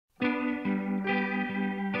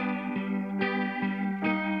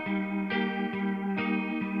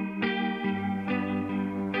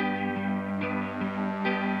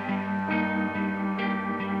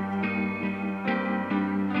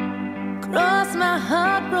'cause my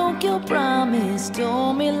heart broke your promise,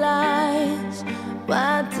 told me lies.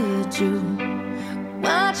 Why did you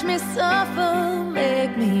watch me suffer,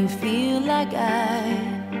 make me feel like I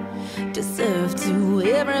deserve to?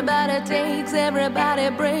 Everybody takes, everybody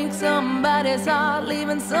breaks somebody's heart,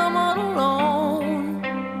 leaving someone alone.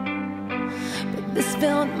 But this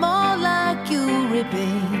felt more like you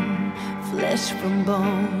ripping flesh from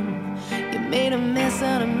bone. You made a mess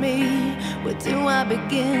out of me, where do I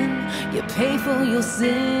begin? You pay for your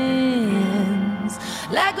sins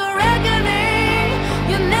like a reckoning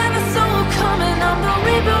you never saw coming. I'm the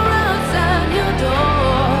reaper outside your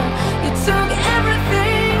door. You took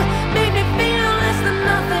everything, made me feel less than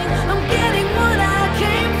nothing. I'm getting what I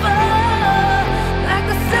came for, like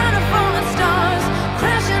the sound of falling stars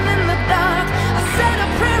crashing in the dark. I said a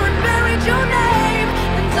prayer and buried your name,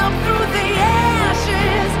 and up through the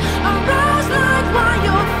ashes I rose like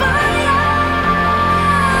wildfire.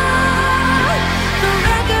 The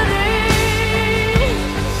reckoning,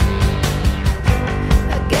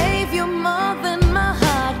 I gave you more than my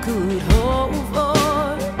heart could hope for.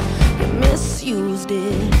 You misused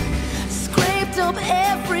it, scraped up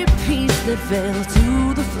every piece that fell to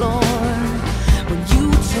the floor. When you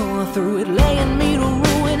tore through it, laying me to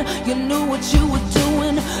ruin, you knew what you were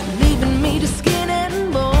doing, leaving me to skin and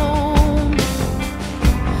bone.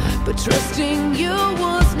 But trusting you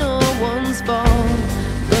was no one's fault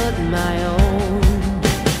but my own.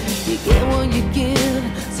 You get what you give,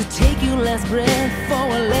 so take your last breath before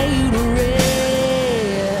I lay you to rest.